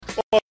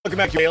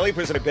Welcome back to Daily,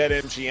 presented by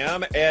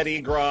BetMGM. Ed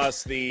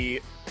Egros,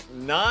 the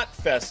not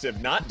festive,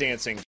 not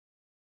dancing.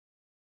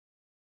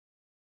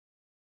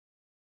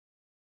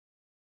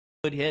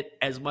 Could hit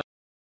as much.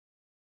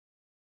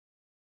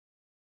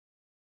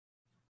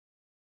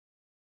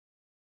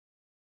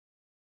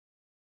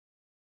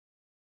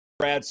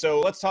 Brad, so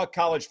let's talk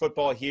college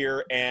football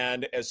here.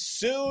 And as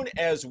soon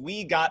as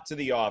we got to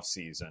the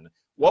offseason,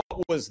 what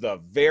was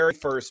the very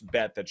first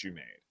bet that you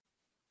made?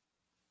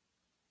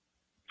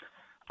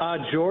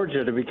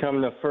 Georgia to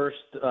become the first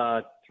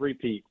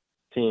three-peat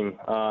team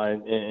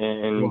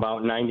in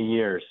about 90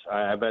 years.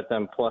 I bet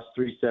them plus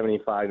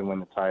 375 to win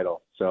the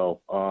title.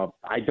 So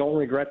I don't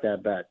regret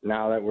that bet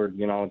now that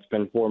it's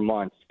been 4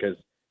 months, because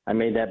I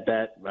made that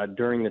bet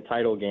during the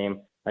title game.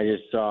 I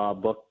just saw a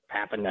book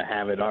happen to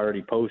have it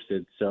already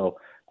posted. So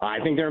I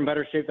think they're in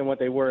better shape than what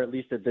they were, at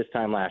least at this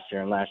time last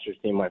year. And last year's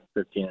team went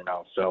 15-0.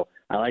 So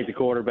I like the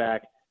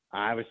quarterback.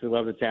 I obviously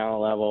love the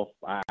talent level.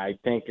 I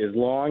think as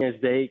long as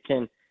they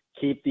can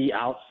keep the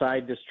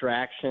outside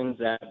distractions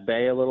at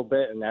bay a little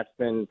bit, and that's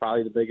been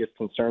probably the biggest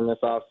concern this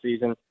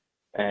offseason.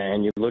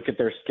 And you look at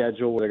their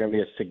schedule, where they're going to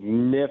be a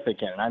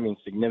significant, and I mean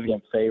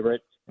significant,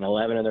 favorite in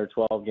 11 of their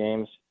 12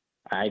 games.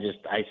 I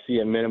see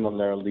a minimum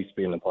they'll at least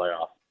be in the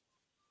playoff.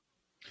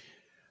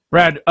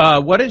 Brad,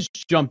 what has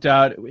jumped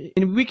out,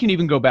 and we can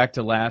even go back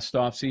to last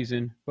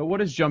offseason, but what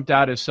has jumped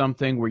out as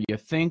something where you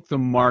think the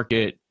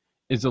market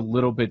is a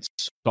little bit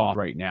soft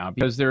right now,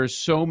 because there's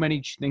so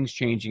many things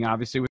changing,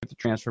 obviously, with the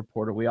transfer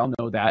portal. We all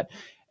know that.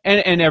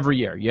 And every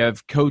year you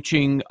have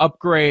coaching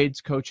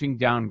upgrades, coaching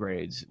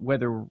downgrades,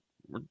 whether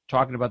we're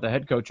talking about the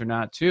head coach or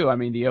not, too. I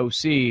mean, the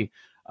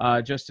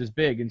OC just as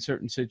big in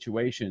certain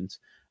situations.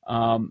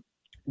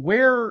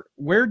 Where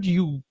do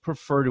you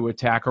prefer to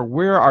attack, or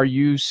where are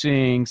you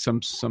seeing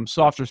some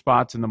softer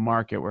spots in the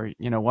market where,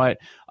 you know what,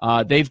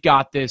 they've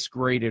got this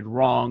graded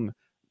wrong,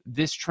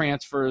 this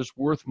transfer is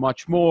worth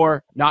much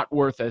more, not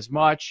worth as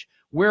much?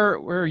 Where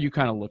are you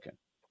kind of looking?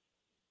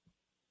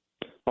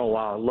 Oh,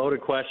 wow. Loaded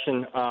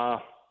question.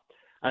 I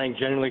think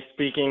generally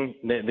speaking,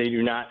 they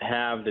do not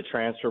have the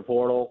transfer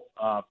portal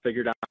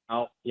figured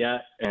out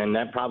yet, and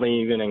that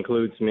probably even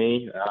includes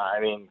me.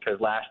 Because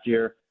last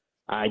year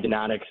I did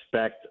not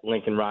expect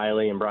Lincoln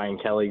Riley and Brian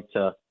Kelly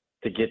to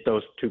get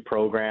those two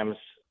programs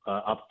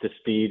up to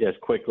speed as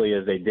quickly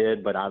as they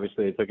did, but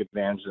obviously they took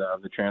advantage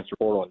of the transfer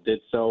portal and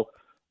did so.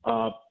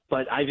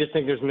 But I just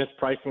think there's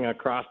mispricing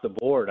across the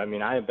board. I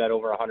mean, I have bet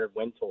over 100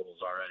 win totals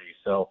already,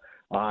 so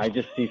I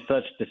just see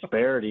such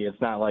disparity.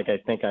 It's not like I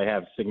think I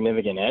have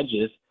significant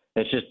edges.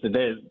 It's just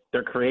that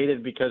they're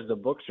created because the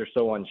books are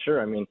so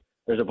unsure. I mean,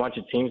 there's a bunch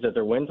of teams that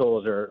their win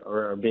totals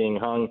are being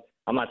hung.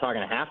 I'm not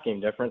talking a half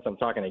game difference. I'm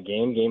talking a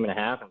game and a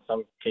half, in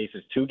some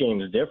cases 2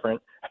 games different.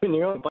 I mean,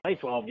 you only play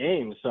 12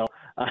 games. So,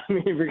 I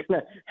mean, if you're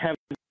going to have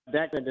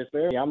that kind of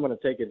disparity, I'm going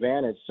to take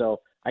advantage. So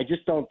I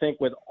just don't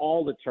think with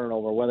all the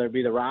turnover, whether it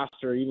be the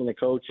roster or even the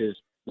coaches,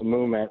 the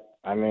movement,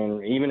 I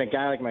mean, even a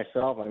guy like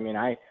myself, I mean,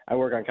 I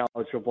work on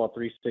college football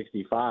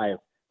 365.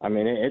 I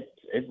mean,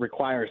 it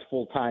requires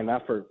full-time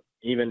effort,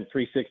 even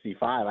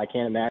 365. I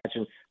can't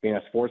imagine being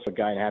a sportsbook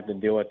guy and have to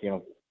deal with,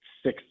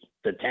 6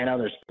 to 10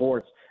 other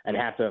sports and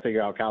have to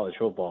figure out college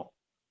football.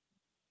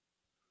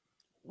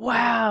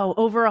 Wow,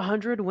 over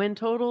 100 win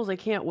totals. I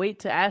can't wait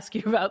to ask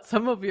you about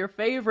some of your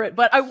favorite.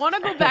 But I want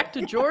to go back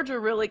to Georgia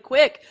really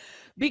quick,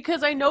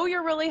 because I know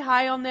you're really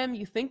high on them.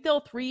 You think they'll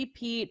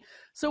three-peat.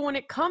 So when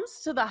it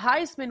comes to the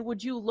Heisman,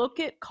 would you look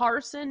at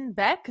Carson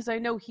Beck? Because I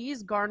know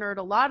he's garnered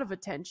a lot of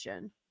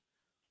attention.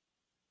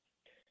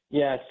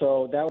 Yeah,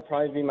 so that would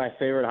probably be my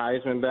favorite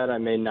Heisman bet. I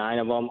made 9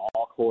 of them,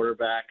 all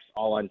quarterbacks,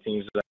 all on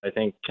teams that I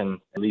think can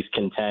at least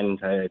contend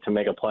to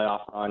make a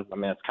playoff run. I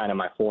mean, that's kind of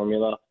my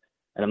formula.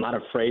 And I'm not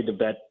afraid to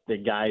bet the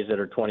guys that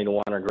are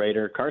 20-1 or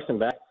greater. Carson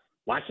Beck,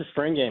 watch the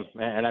spring game,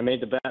 and I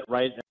made the bet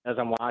right as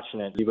I'm watching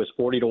it. He was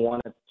 40-1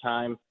 at the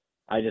time.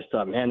 I just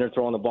thought, man, they're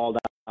throwing the ball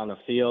down the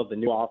field. The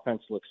new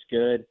offense looks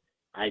good.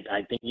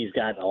 I think he's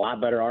got a lot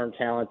better arm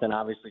talent than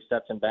obviously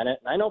Stetson Bennett.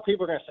 And I know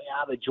people are going to say,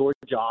 the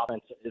Georgia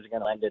offense isn't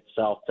going to lend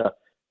itself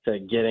to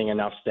getting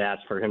enough stats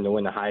for him to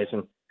win the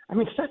Heisman. I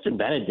mean, Stetson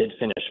Bennett did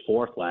finish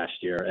 4th last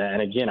year.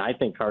 And again, I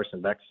think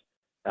Carson Beck's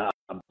a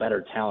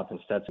better talent than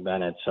Stetson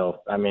Bennett.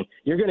 So, I mean,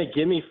 you're going to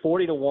give me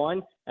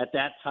 40-1 at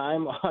that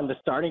time on the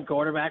starting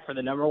quarterback for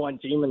the number 1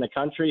 team in the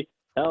country?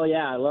 Hell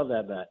yeah, I love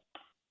that bet.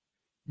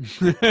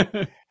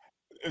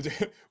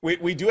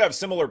 We do have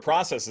similar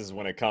processes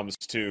when it comes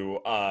to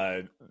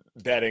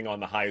betting on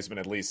the Heisman,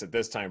 at least at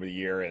this time of the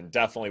year. And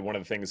definitely one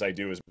of the things I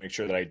do is make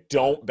sure that I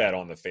don't bet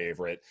on the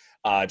favorite,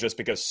 just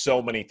because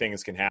so many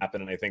things can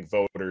happen. And I think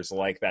voters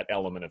like that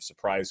element of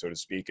surprise, so to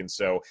speak. And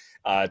so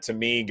to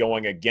me,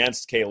 going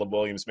against Caleb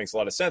Williams makes a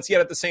lot of sense.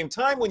 Yet at the same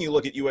time, when you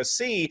look at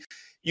USC,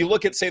 you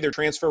look at, say, their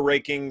transfer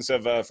rankings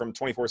from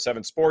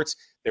 24/7 Sports,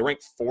 they rank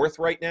 4th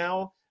right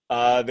now.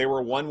 They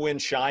were 1 win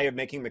shy of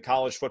making the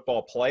college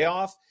football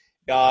playoff.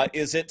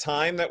 Is it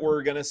time that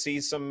we're going to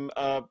see some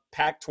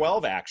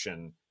Pac-12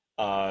 action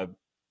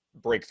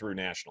break through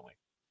nationally?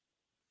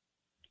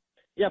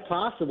 Yeah,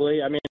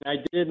 possibly. I mean, I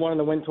did one of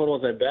the win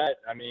totals I bet.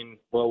 I mean,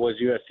 was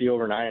USC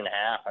over 9.5.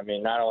 I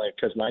mean, not only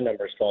because my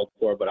numbers called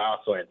for it, but I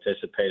also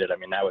anticipated. I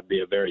mean, that would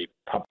be a very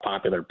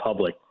popular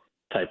public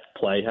type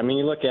play. I mean,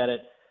 you look at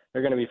it,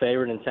 they're going to be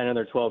favored in 10 of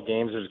their 12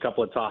 games. There's a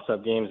couple of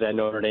toss-up games at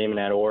Notre Dame and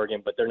at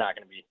Oregon, but they're not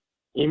going to be,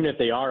 even if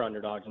they are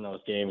underdogs in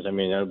those games, I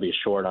mean, it'll be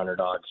a short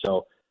underdog.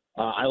 So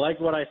I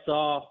liked what I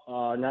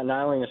saw, not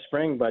only in the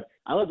spring, but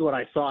I liked what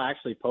I saw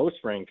actually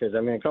post-spring because, I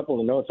mean, a couple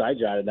of the notes I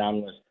jotted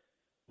down was,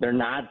 they're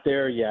not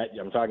there yet.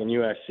 I'm talking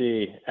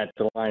USC at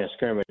the line of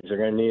scrimmage. They're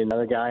going to need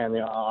another guy on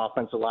the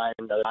offensive line,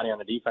 another body on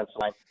the defensive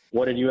line.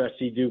 What did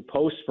USC do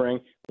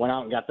post-spring? Went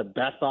out and got the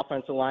best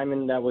offensive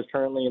lineman that was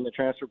currently in the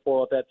transfer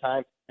portal at that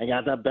time and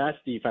got the best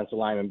defensive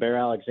lineman, Bear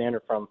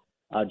Alexander from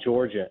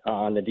Georgia,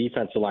 on the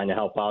defensive line to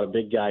help out, a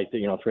big guy,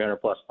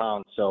 300-plus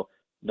pounds. So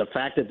the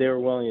fact that they were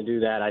willing to do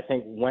that, I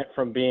think, went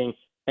from being,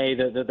 hey,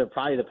 they're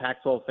probably the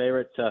Pac-12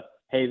 favorite to,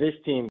 hey, this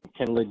team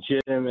can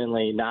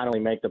legitimately not only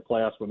make the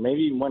playoffs, but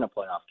maybe even win a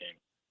playoff game.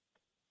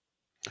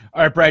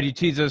 All right, Brad, you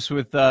tease us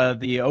with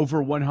the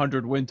over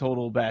 100 win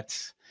total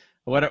bets.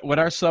 What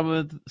are some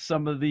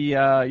of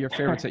the your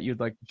favorites that you'd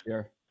like to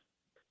share?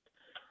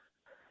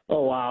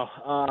 Oh,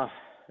 wow.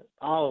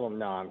 All of them.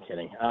 No, I'm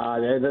kidding.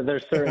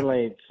 There's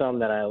certainly some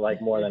that I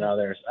like more than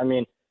others. I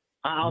mean,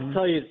 I'll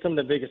tell you some of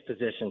the biggest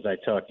positions I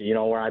took,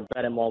 where I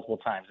bet it multiple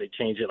times. They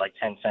change it like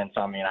 10 cents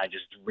on me, and I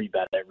just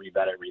rebet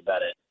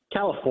it.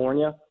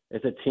 California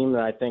is a team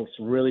that I think is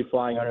really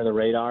flying under the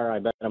radar. I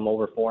bet them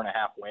over 4.5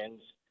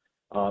 wins.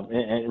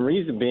 And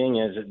reason being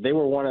is they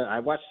were I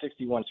watched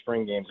 61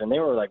 spring games, and they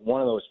were like one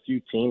of those few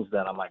teams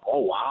that I'm like,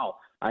 oh, wow.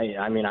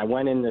 I mean, I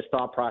went in this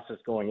thought process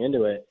going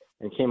into it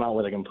and came out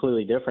with a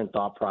completely different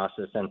thought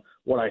process. And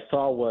what I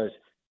saw was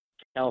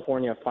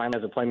California finally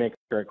has a playmaker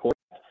at quarterback.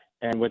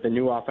 And with the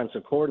new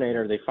offensive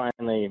coordinator, they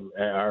finally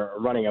are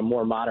running a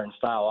more modern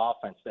style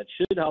offense that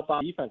should help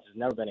out. Defense has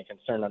never been a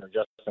concern under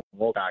Justin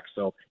Wilcox.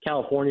 So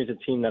California is a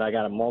team that I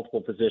got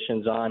multiple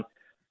positions on.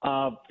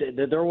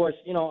 There was,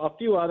 a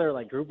few other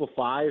like group of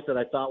fives that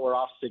I thought were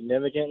off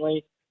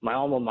significantly. My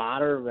alma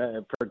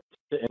mater,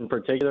 in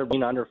particular,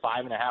 being under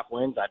 5.5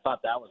 wins, I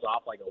thought that was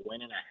off like a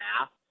win and a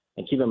half.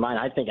 And keep in mind,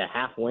 I think a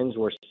half wins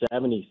were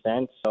 70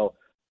 cents. So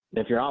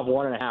if you're off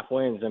 1.5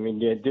 wins, I mean,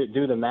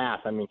 do the math.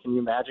 I mean, can you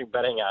imagine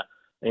betting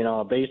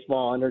a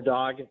baseball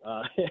underdog,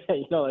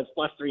 that's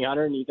plus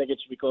 300 and you think it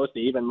should be close to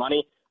even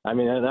money? I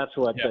mean, that's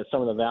what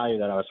some of the value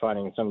that I was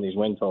finding in some of these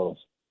win totals.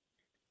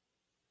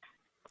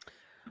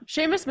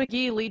 Seamus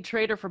McGee, lead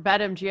trader for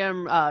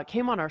BetMGM,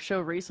 came on our show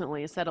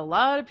recently and said a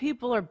lot of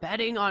people are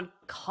betting on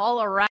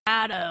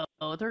Colorado.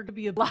 There could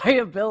be a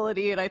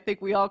liability, and I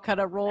think we all kind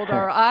of rolled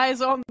our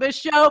eyes on this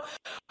show.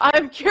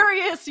 I'm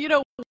curious,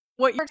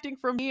 what you're expecting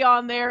from me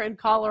on there in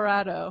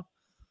Colorado.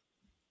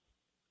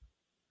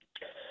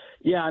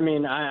 Yeah, I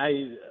mean,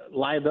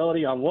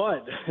 liability on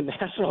what?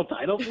 National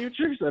title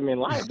futures? I mean,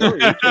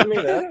 liability. You kidding me?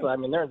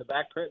 They're in the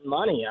back printing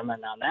money. I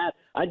mean, on that,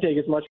 I'd take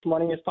as much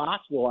money as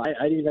possible.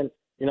 I'd even,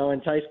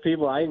 entice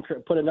people. I'd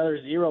put another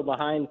zero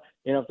behind,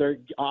 if they're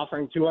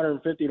offering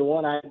 250 to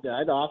 1,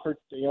 I'd offer,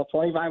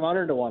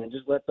 2,500 to 1 and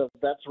just let the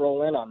bets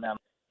roll in on them.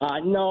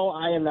 No,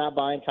 I am not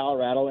buying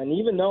Colorado. And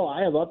even though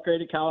I have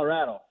upgraded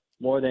Colorado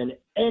more than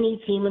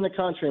any team in the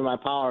country in my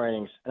power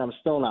ratings, and I'm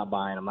still not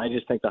buying them. I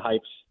just think the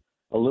hype's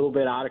a little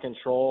bit out of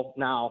control.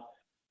 Now,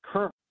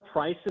 current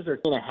prices are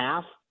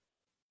 2.5.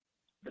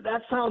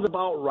 That sounds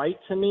about right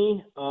to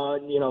me.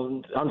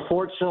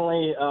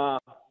 Unfortunately,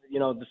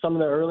 some of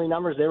the early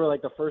numbers, they were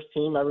like the first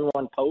team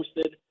everyone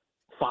posted.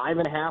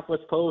 5.5 was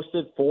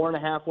posted.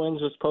 4.5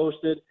 wins was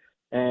posted.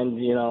 And,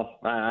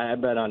 I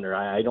bet under.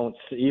 I don't,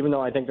 even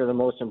though I think they're the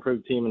most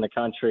improved team in the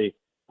country,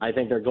 I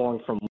think they're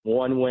going from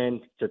 1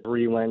 win to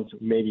 3 wins,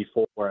 maybe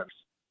 4.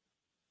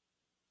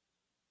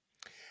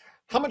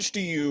 How much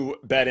do you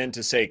bet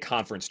into, say,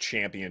 conference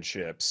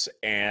championships?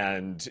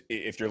 And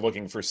if you're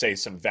looking for, say,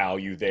 some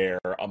value there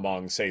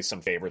among, say, some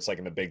favorites like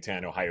in the Big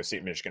Ten, Ohio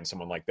State, Michigan,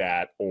 someone like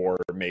that, or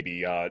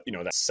maybe,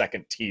 that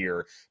second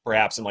tier,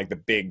 perhaps in like the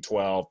Big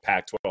 12,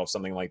 Pac-12,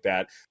 something like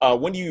that.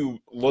 When do you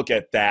look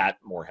at that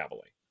more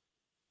heavily?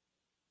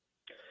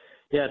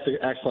 Yeah, it's an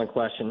excellent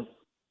question.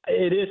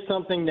 It is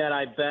something that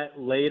I bet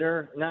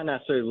later, not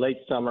necessarily late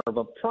summer,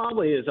 but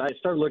probably as I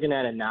start looking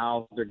at it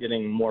now, they're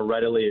getting more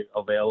readily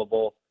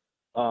available.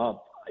 A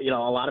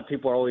lot of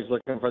people are always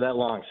looking for that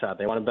long shot.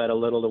 They want to bet a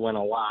little to win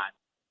a lot.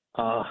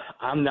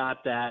 I'm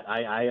not that.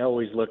 I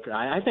always look.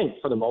 I think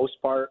for the most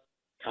part,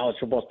 college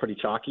football is pretty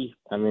chalky.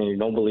 I mean, you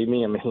don't believe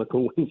me? I mean, look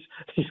who wins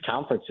these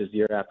conferences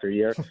year after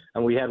year.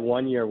 And we had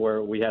one year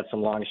where we had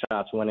some long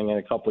shots winning it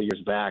a couple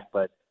years back.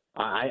 But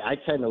I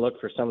tend to look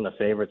for some of the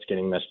favorites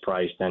getting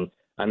mispriced. And,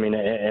 I mean,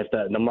 if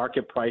the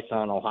market price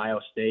on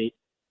Ohio State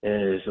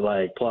is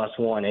like plus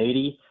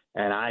 180,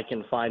 and I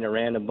can find a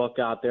random book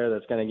out there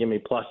that's going to give me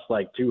plus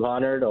like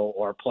 200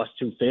 or plus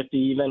 250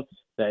 even,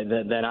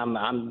 then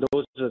I'm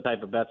those are the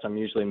type of bets I'm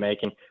usually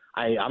making.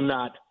 I'd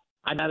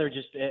rather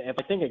just, if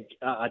I think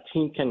a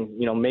team can,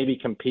 maybe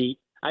compete,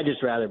 I'd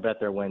just rather bet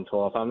their win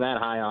total. If I'm that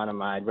high on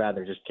them, I'd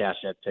rather just cash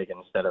that ticket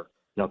instead of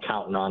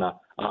counting on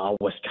a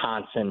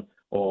Wisconsin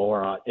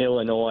or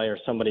Illinois or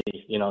somebody,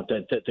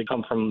 to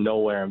come from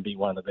nowhere and be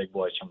one of the big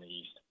boys from the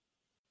East.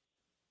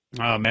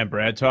 Oh, man,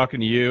 Brad,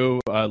 talking to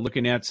you,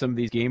 looking at some of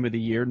these Game of the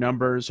Year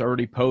numbers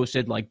already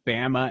posted, like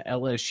Bama,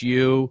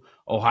 LSU,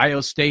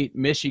 Ohio State,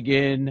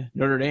 Michigan,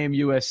 Notre Dame,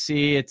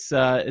 USC.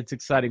 It's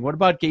exciting. What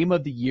about Game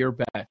of the Year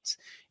bets?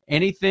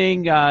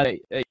 Anything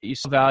you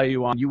saw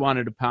value on, you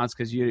wanted to pounce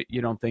because you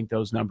don't think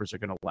those numbers are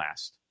going to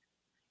last?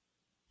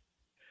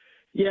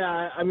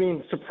 Yeah, I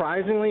mean,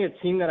 surprisingly, a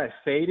team that I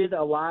faded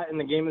a lot in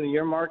the Game of the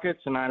Year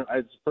markets, and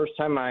it's the first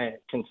time I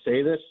can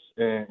say this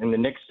in the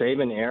Nick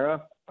Saban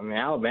era. I mean,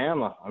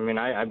 Alabama. I mean,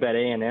 I bet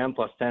A&M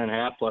plus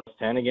 10.5, plus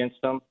 10 against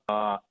them.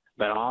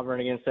 Bet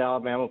Auburn against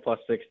Alabama plus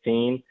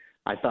 16.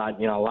 I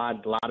thought, a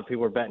lot of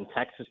people were betting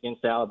Texas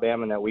against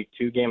Alabama in that Week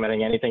 2 game. I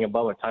think anything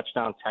above a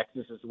touchdown,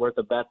 Texas is worth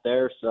a bet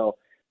there. So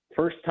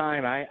first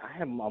time I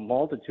have a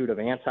multitude of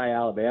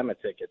anti-Alabama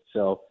tickets.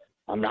 So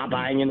I'm not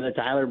buying into the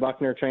Tyler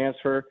Buchner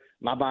transfer.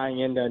 I'm not buying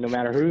into no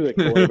matter who the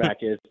quarterback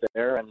is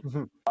there.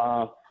 And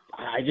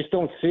I just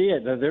don't see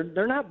it.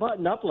 They're not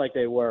buttoned up like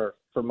they were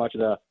for much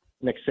of the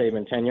Nick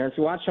Saban tenure. And if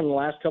you watch them the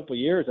last couple of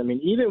years, I mean,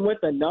 even with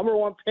the number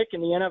one pick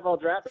in the NFL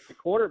draft at the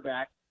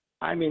quarterback,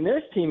 I mean,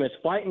 this team is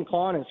fighting,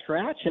 clawing, and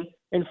scratching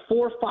in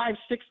 4, 5,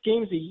 6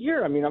 games a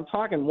year. I mean, I'm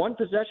talking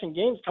one-possession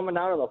games coming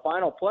out of the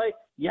final play.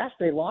 Yes,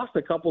 they lost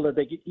a couple that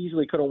they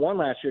easily could have won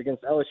last year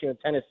against LSU and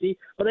Tennessee,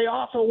 but they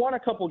also won a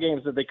couple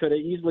games that they could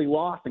have easily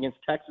lost against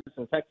Texas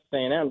and Texas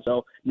A&M.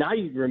 So now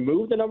you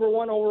remove the number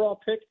one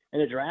overall pick in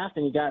the draft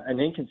and you got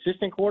an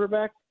inconsistent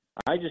quarterback.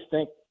 I just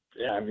think,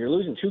 if you're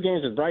losing 2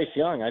 games with Bryce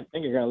Young, I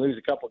think you're going to lose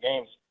a couple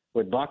games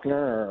with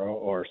Buckner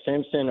or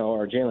Simpson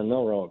or Jalen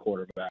Milroe at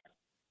quarterback.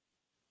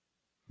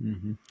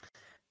 Mm-hmm.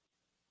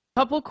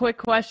 Couple quick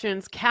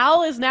questions.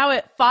 Cal is now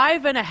at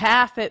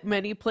 5.5 at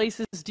many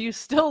places. Do you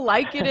still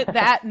like it at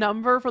that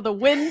number for the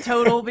win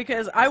total?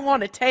 Because I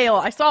want a tail.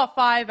 I saw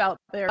 5 out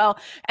there.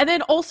 And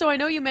then also, I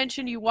know you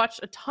mentioned you watched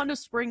a ton of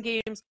spring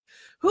games.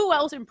 Who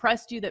else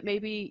impressed you that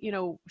maybe,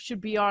 should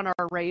be on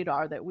our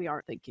radar that we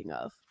aren't thinking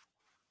of?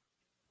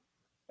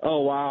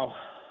 Oh, wow.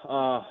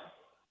 I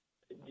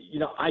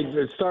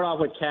start off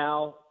with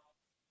Cal.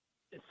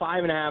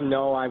 5.5,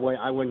 no, I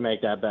wouldn't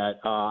make that bet.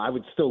 I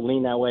would still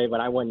lean that way,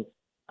 but I wouldn't.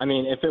 I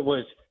mean, if it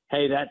was,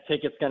 hey, that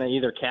ticket's going to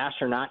either cash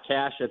or not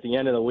cash at the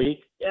end of the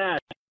week, yeah,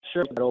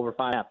 sure, but over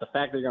 5.5. The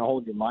fact that you're going to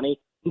hold your money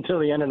until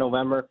the end of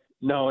November,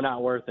 no,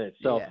 not worth it.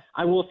 So yeah.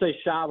 I will say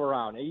shop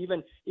around.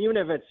 Even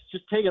if it's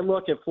just take a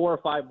look at 4 or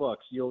 5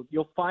 books,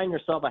 you'll find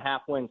yourself a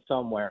half win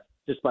somewhere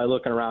just by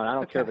looking around. I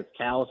don't care if it's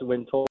Cal's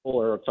win total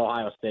or it's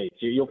Ohio State.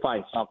 You'll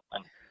find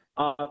something.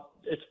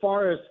 As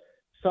far as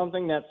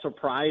something that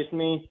surprised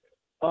me,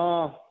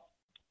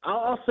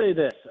 I'll say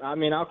this. I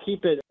mean, I'll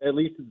keep it at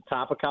least at the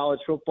top of college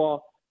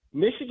football.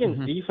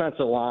 Michigan's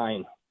defensive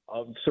line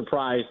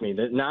surprised me.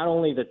 That not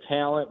only the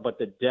talent, but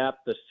the depth,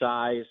 the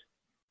size.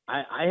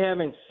 I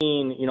haven't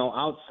seen,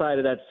 outside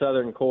of that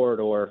southern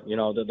corridor,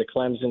 the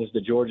Clemsons,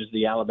 the Georgias,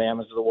 the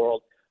Alabamas of the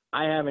world.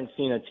 I haven't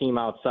seen a team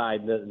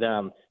outside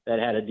them that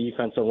had a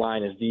defensive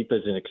line as deep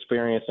as an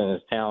experience and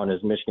as talent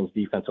as Michigan's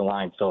defensive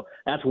line. So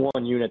that's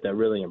one unit that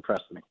really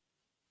impressed me.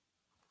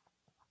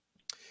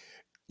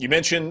 You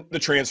mentioned the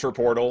transfer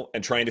portal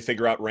and trying to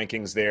figure out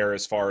rankings there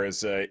as far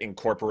as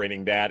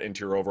incorporating that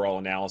into your overall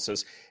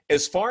analysis.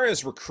 As far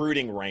as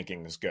recruiting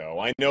rankings go,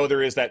 I know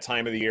there is that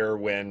time of the year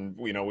when,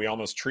 we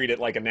almost treat it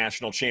like a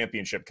national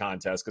championship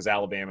contest because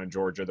Alabama and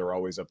Georgia, they're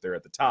always up there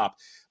at the top.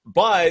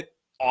 But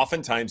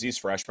oftentimes these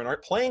freshmen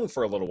aren't playing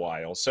for a little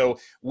while. So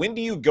when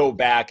do you go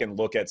back and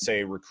look at,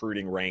 say,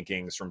 recruiting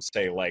rankings from,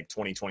 say, like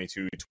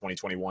 2022,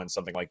 2021,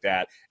 something like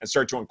that, and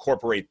start to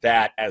incorporate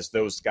that as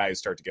those guys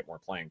start to get more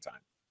playing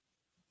time?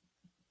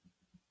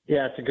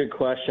 Yeah, it's a good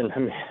question. I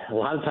mean, a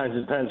lot of times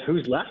it depends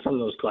who's left from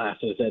those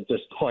classes at this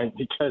point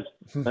because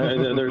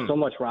there's so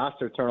much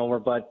roster turnover.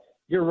 But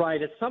you're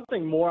right. It's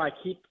something more I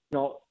keep,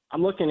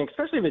 I'm looking,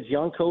 especially if it's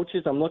young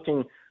coaches, I'm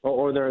looking,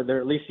 or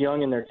they're at least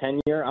young in their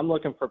tenure, I'm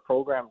looking for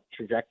program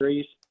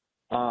trajectories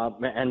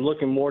and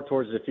looking more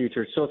towards the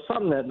future. So it's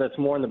something that's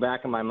more in the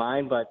back of my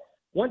mind. But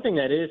one thing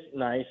that is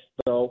nice,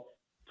 though,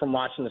 from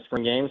watching the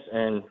spring games,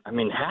 and I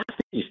mean, half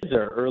of these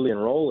are early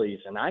enrollees,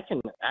 and I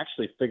can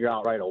actually figure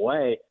out right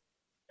away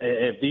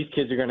if these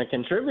kids are going to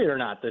contribute or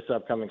not this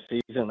upcoming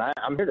season.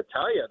 I'm here to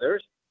tell you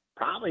there's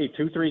probably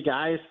 2-3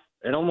 guys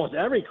in almost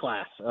every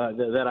class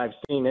that I've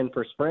seen in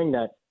for spring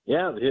that,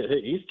 yeah,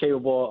 he's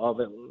capable of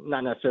it,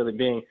 not necessarily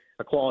being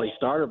a quality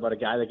starter, but a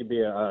guy that could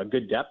be a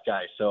good depth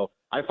guy. So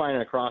I find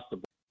it across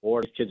the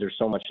board, these kids are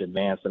so much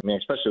advanced. I mean,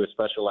 especially with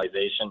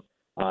specialization,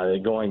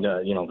 going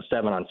to,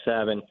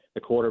 7-on-7,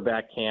 the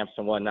quarterback camps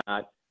and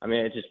whatnot. I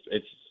mean,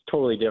 it's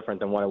totally different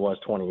than what it was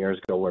 20 years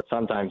ago, where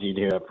sometimes you'd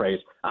hear that phrase,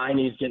 I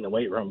need to get in the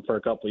weight room for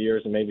a couple of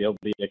years and maybe he'll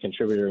be a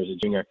contributor as a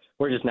junior.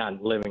 We're just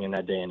not living in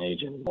that day and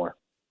age anymore.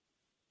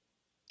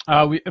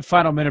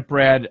 Final minute,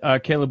 Brad.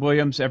 Caleb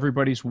Williams,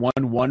 everybody's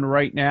 1-1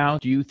 right now.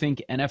 Do you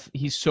think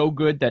he's so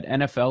good that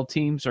NFL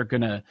teams are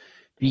going to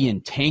be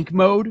in tank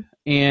mode?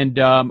 And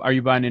are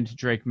you buying into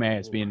Drake May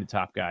as being the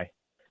top guy?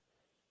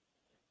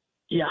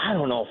 Yeah, I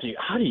don't know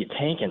how do you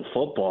tank in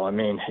football? I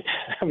mean,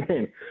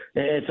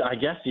 I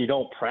guess you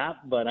don't prep,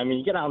 but I mean,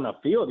 you get out on the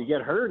field, you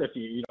get hurt if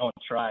you don't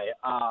try.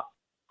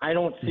 I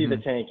don't see the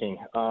tanking.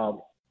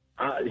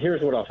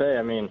 Here's what I'll say.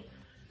 I mean,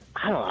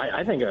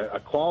 I think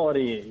a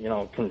quality,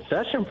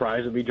 concession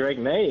prize would be Drake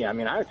May. I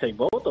mean, I would take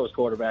both those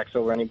quarterbacks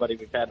over anybody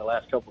we've had in the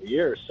last couple of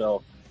years.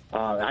 So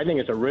I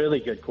think it's a really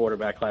good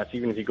quarterback class,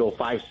 even if you go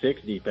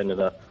 5-6 deep into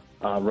the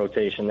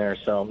rotation there.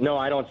 So, no,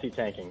 I don't see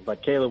tanking.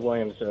 But Caleb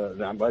Williams,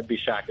 I'd be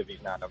shocked if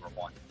he's not number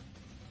one.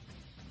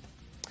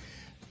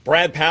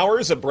 Brad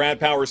Powers of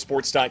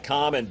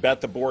BradPowerSports.com and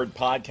Bet the Board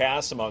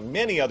podcast, among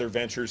many other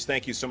ventures.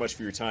 Thank you so much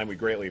for your time. We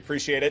greatly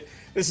appreciate it.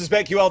 This is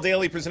BetQL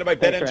Daily presented by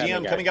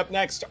BetMGM. Coming up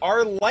next,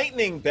 our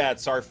lightning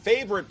bets, our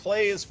favorite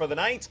plays for the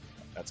night.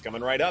 That's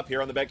coming right up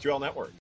here on the BetQL Network.